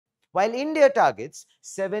While India targets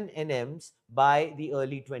 7 nms by the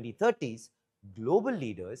early 2030s, global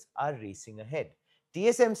leaders are racing ahead.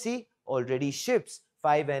 TSMC already ships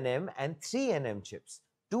 5 nm and 3 nm chips.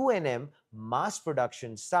 2 nm mass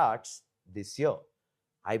production starts this year.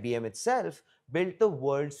 IBM itself built the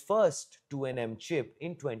world's first 2 nm chip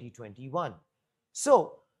in 2021.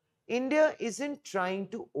 So, India isn't trying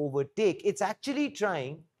to overtake, it's actually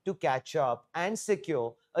trying to catch up and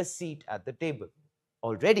secure a seat at the table.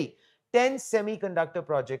 Already, 10 semiconductor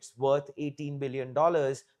projects worth $18 billion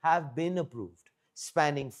have been approved,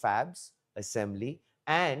 spanning fabs, assembly,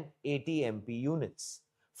 and ATMP units.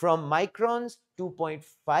 From Micron's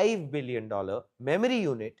 $2.5 billion memory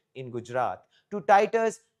unit in Gujarat to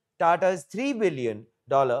Tata's $3 billion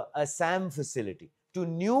Assam facility to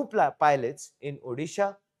new pilots in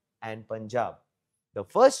Odisha and Punjab. The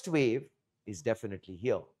first wave is definitely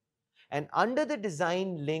here. And under the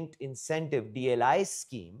Design Linked Incentive DLI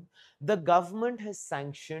scheme, the government has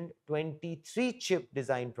sanctioned 23 chip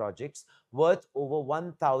design projects worth over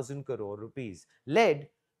 1,000 crore rupees, led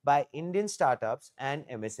by Indian startups and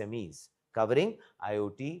MSMEs, covering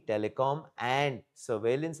IoT, telecom, and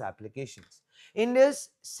surveillance applications. India's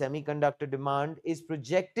semiconductor demand is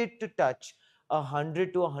projected to touch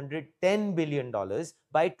 $100 to $110 billion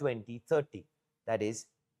by 2030. That is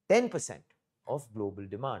 10% of global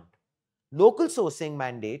demand. Local sourcing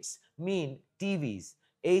mandates mean TVs,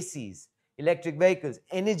 ACs, electric vehicles,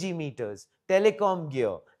 energy meters, telecom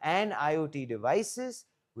gear, and IoT devices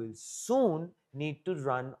will soon need to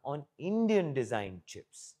run on Indian designed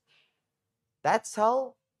chips. That's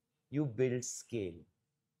how you build scale,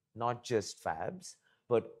 not just fabs,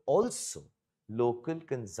 but also local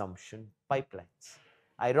consumption pipelines.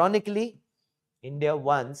 Ironically, India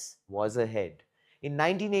once was ahead. In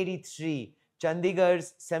 1983,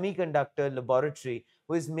 Chandigarh's semiconductor laboratory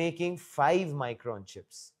was making 5-micron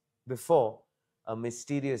chips before a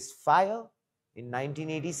mysterious fire in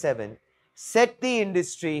 1987 set the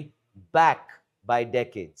industry back by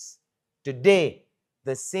decades. Today,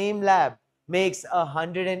 the same lab makes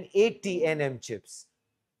 180 nm chips,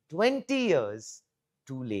 20 years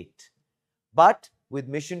too late. But with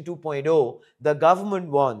Mission 2.0, the government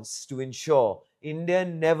wants to ensure India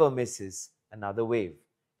never misses another wave.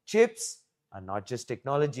 Chips are not just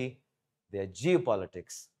technology, they are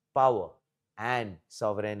geopolitics, power, and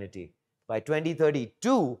sovereignty. By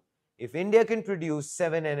 2032, if India can produce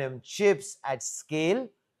 7 nm chips at scale,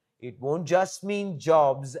 it won't just mean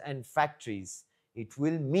jobs and factories, it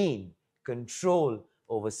will mean control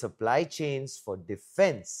over supply chains for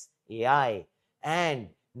defense, AI, and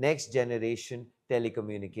next generation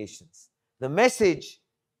telecommunications. The message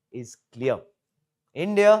is clear.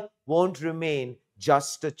 India won't remain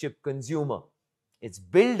just a chip consumer. It's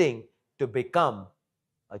building to become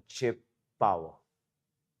a chip power.